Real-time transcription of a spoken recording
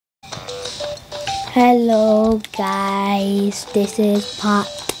Hello guys, this is part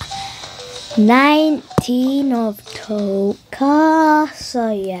 19 of Toka.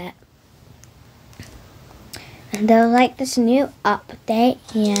 So yeah, and they'll like this new update.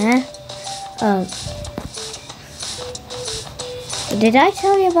 Yeah. Did I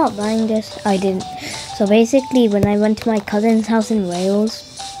tell you about buying this? I didn't. So basically, when I went to my cousin's house in Wales,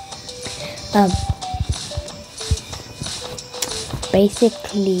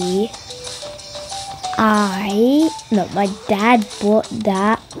 basically, my dad bought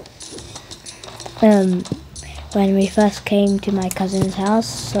that when we first came to my cousin's house.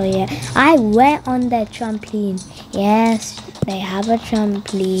 So yeah, I went on their trampoline. Yes, they have a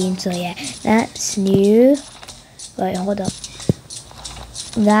trampoline. So yeah, that's new. Wait, hold up.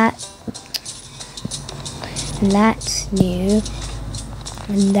 That's new.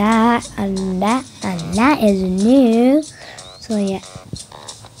 And that is new. So yeah.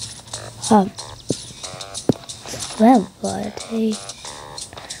 Well, were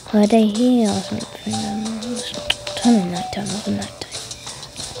they here or something? Turn on nighttime, not nighttime.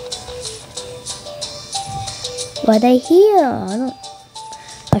 Were they here?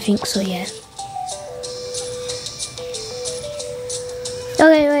 I think so, yeah.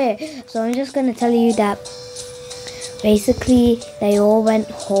 Okay, wait. So I'm just gonna tell you that basically they all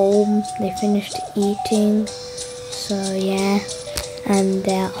went home. They finished eating. So yeah, and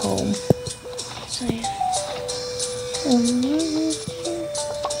they're at home. So yeah.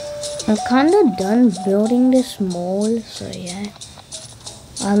 I'm kind of done building this mall, so yeah.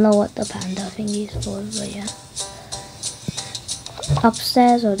 I don't know what the panda thingy is for, but yeah.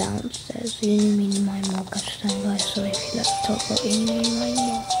 Upstairs or downstairs? You mean my mall stand by, so if you like to talk about you mean my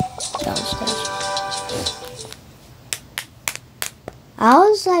mall downstairs. I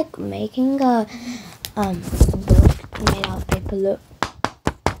was like making a book made out of paper. Look.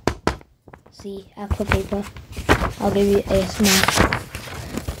 See, actual paper. I'll give you ASMR.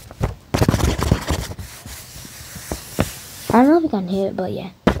 I don't know if you can hear it, but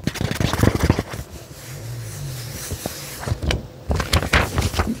yeah.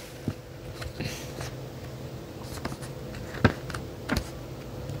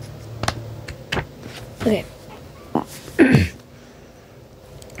 Okay.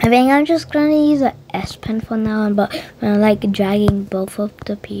 I think I'm just gonna use an S pen for now on, but when I'm like dragging both of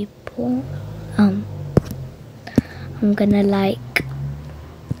the people, I'm gonna like,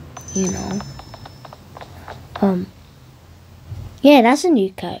 you know, yeah, that's a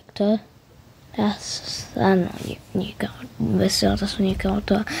new character. That's, I don't know, new character. That's a new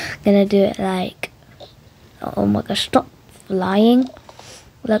character. Gonna do it like, oh my gosh, stop flying.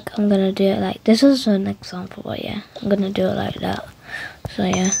 Look, I'm gonna do it like, this is an example, but yeah, I'm gonna do it like that. So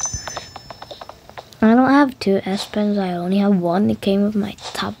yeah. I don't have two S pens, I only have one. It came with my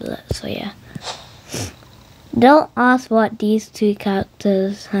tablet, so yeah. Don't ask what these two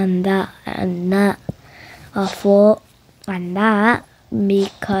characters and that are for. And that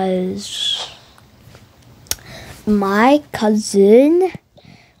because my cousin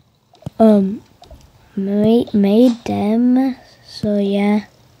made them, so yeah.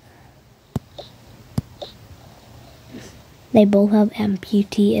 They both have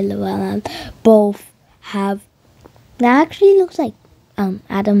amputee LOL and both have, that actually looks like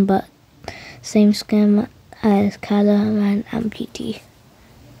Adam, but same skin as Callum and amputee,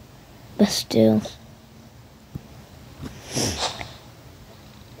 but still.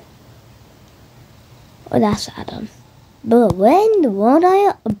 Oh, that's Adam. But where in the world are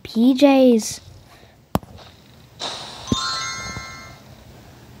your PJs?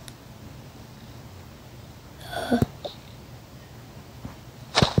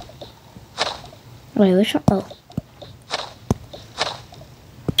 Wait, which one? Oh.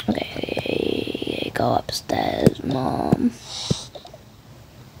 Okay, go upstairs, Mom.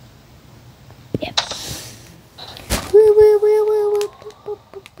 Yep.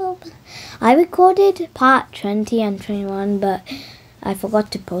 I recorded part 20 and 21, but I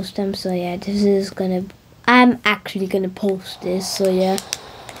forgot to post them, so yeah, I'm actually gonna post this, so yeah.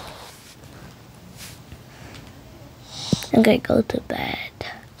 I'm gonna go to bed.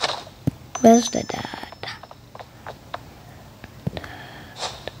 Where's the dad?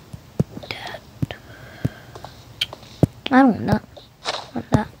 Dad. I don't know. Want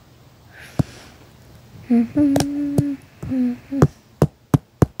that.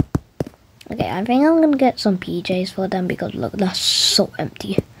 Okay, I think I'm gonna get some PJs for them because look, that's so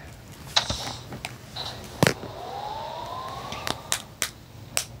empty.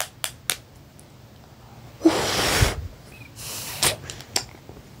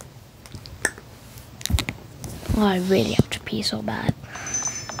 Oh, I really have to pee so bad.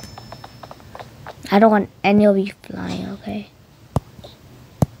 I don't want any of you flying, okay?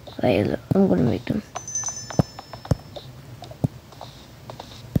 Wait, look, I'm gonna make them.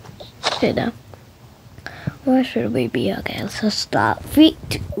 Okay, now. Where should we be? Okay, let's just start. 3,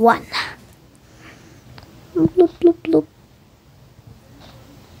 2, 1. Bloop, bloop, bloop.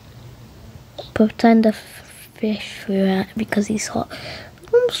 Pretend the fish flew because he's hot.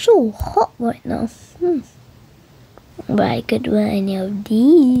 I'm so hot right now. But I could do any of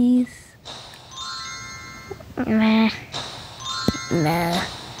these. Nah. Nah.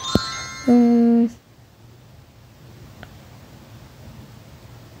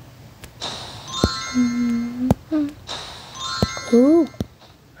 Ooh.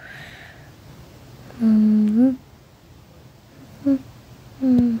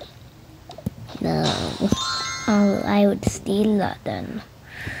 No. Oh, I would steal that then.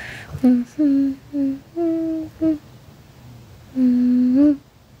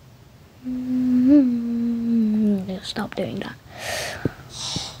 Stop doing that.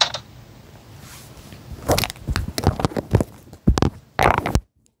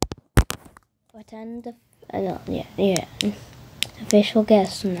 Pretend the the fish will get a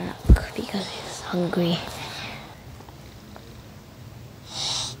snack because he's hungry.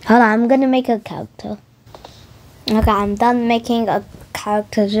 Hold on, I'm gonna make a character. Okay, I'm done making a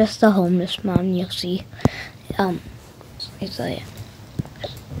character, just a homeless man. You'll see. It's like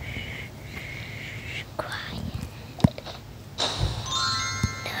quiet.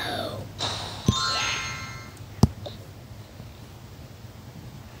 No.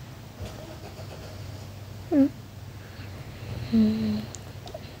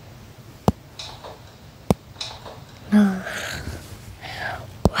 Oh.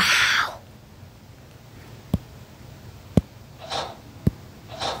 Wow.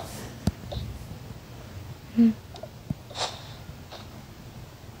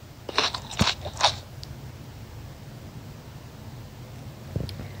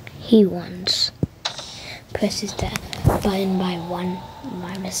 He once presses the button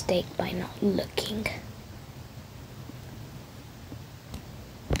by mistake by not looking.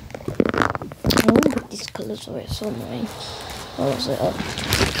 Oh, but these colors are so annoying. What was it? Oh.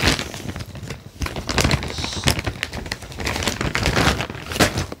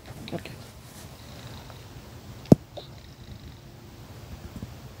 Okay.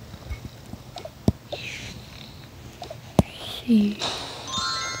 See.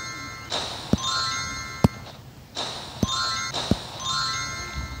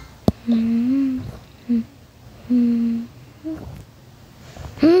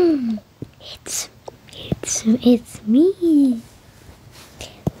 It's me.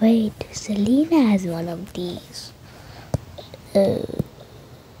 Wait, Selena has one of these.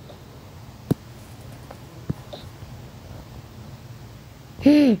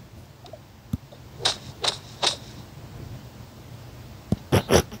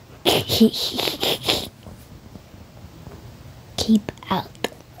 Keep out.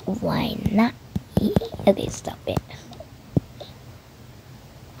 Why not? Okay, stop it.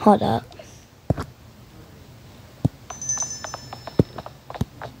 Hold up.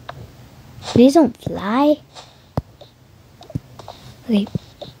 These don't fly. Okay.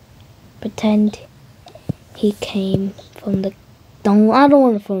 Pretend he came from the. I don't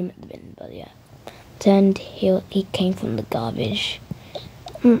want to throw him in the bin, but yeah. Pretend he came from the garbage.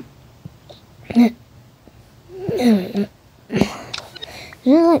 Isn't it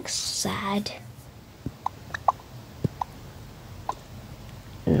like sad?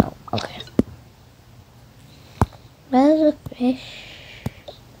 No. Okay. Where's the fish?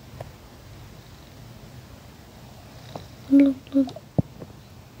 Bloop, bloop.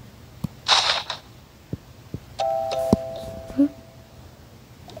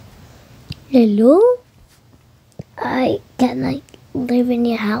 Hello? Can I live in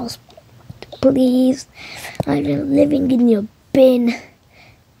your house, please? I've been living in your bin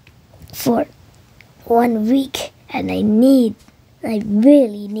for 1 week and I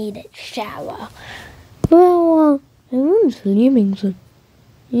really need a shower. Well, everyone's sleeping, so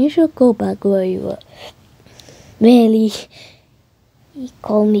you should go back where you were. Really? You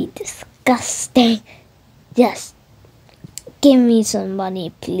call me disgusting? Just give me some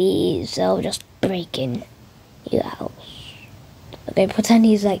money, please. I'll just break in your house. Okay, pretend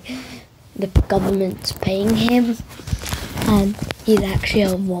he's like the government's paying him and he's actually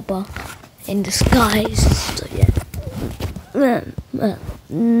a robber in disguise. So yeah.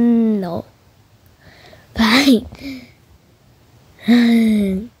 No. Fine.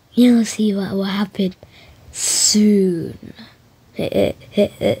 You'll see what will happen soon.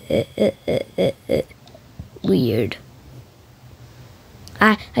 Weird.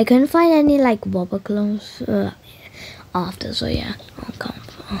 I couldn't find any like rubber clones after, so yeah, I'll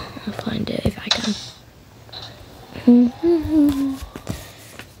find it if I can. I'm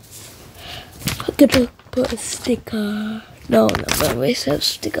gonna put a sticker. No, we said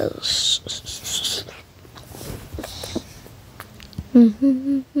stickers.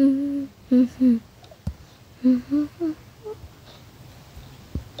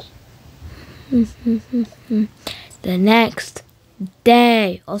 The next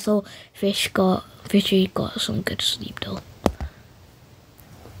day, also Fishy got some good sleep though.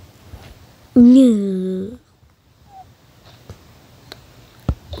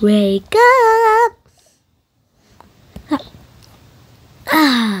 Wake up!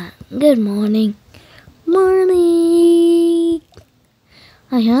 Good morning. Morning!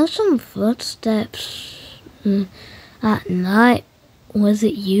 I heard some footsteps at night. Was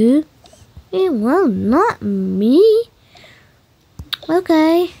it you? Well, not me.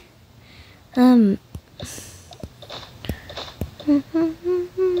 Okay.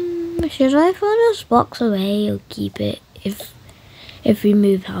 Should I throw this box away or keep it if we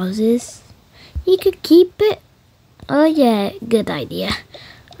move houses? You could keep it. Oh yeah, good idea.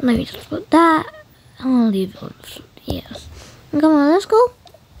 Let me just put that. I'll leave it on. Yeah. Come on, let's go.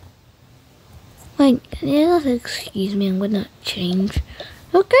 Wait, can you just excuse me? I'm gonna change.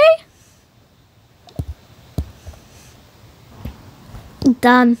 Okay.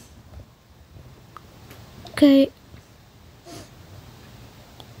 Done. Okay.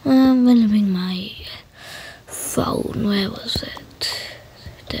 I'm gonna bring my phone. Where was it?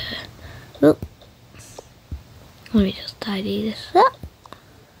 There. Oh. Let me just tidy this up.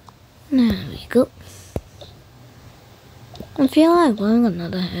 There we go. I feel like wearing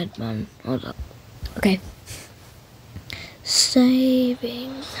another headband. Hold up. Okay.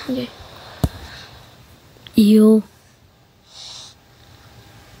 Saving. Okay. You.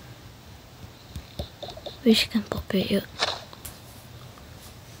 Wish I can pop it up.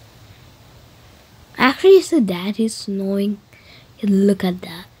 Actually, it's the dad who's snoring. Look at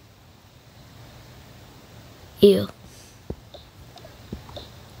that. Ew.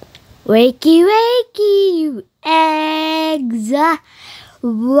 Wakey, wakey, you eggs.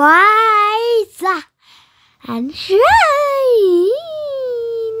 Rise and shine.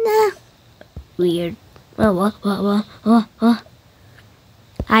 Weird. What?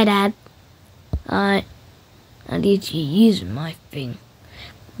 Hi, Dad. I need to use my thing.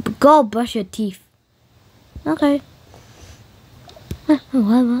 Go brush your teeth. Okay.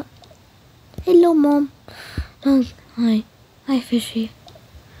 What? Hello, Mom. Hi, Fishy.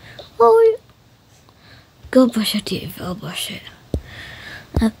 Oh, go brush your teeth. I'll brush it.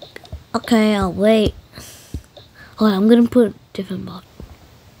 Okay, I'll wait. Hold on, I'm gonna put a different box.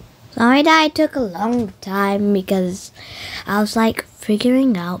 Sorry that it took a long time because I was like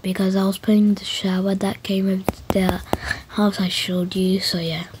figuring out because I was putting the shower that came with the house I showed you. So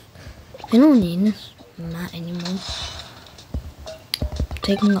yeah, I don't need this mat anymore.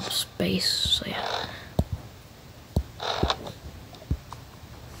 Taking up space. So yeah.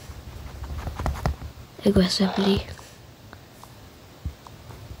 Aggressively.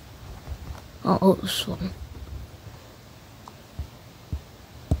 Oh, this one.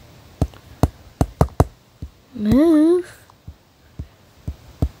 Move.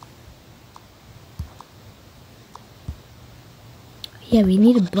 Yeah, we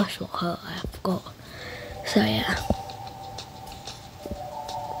need a brush for her. I forgot. So yeah.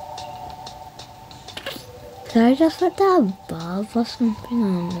 Did I just put that above or something? I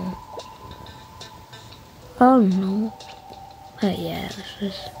don't know. Oh no. But yeah, let's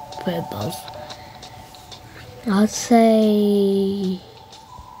just put it above. I'd say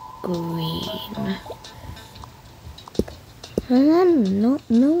green. And then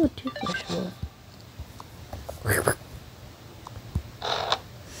no toothbrush will.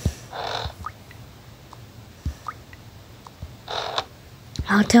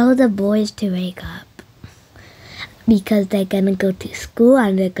 I'll tell the boys to wake up because they're gonna go to school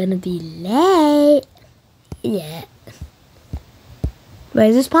and they're gonna be late. Yeah. Wait,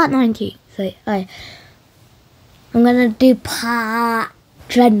 is this part 19? So I'm gonna do part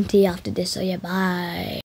 20 after this. So yeah, bye.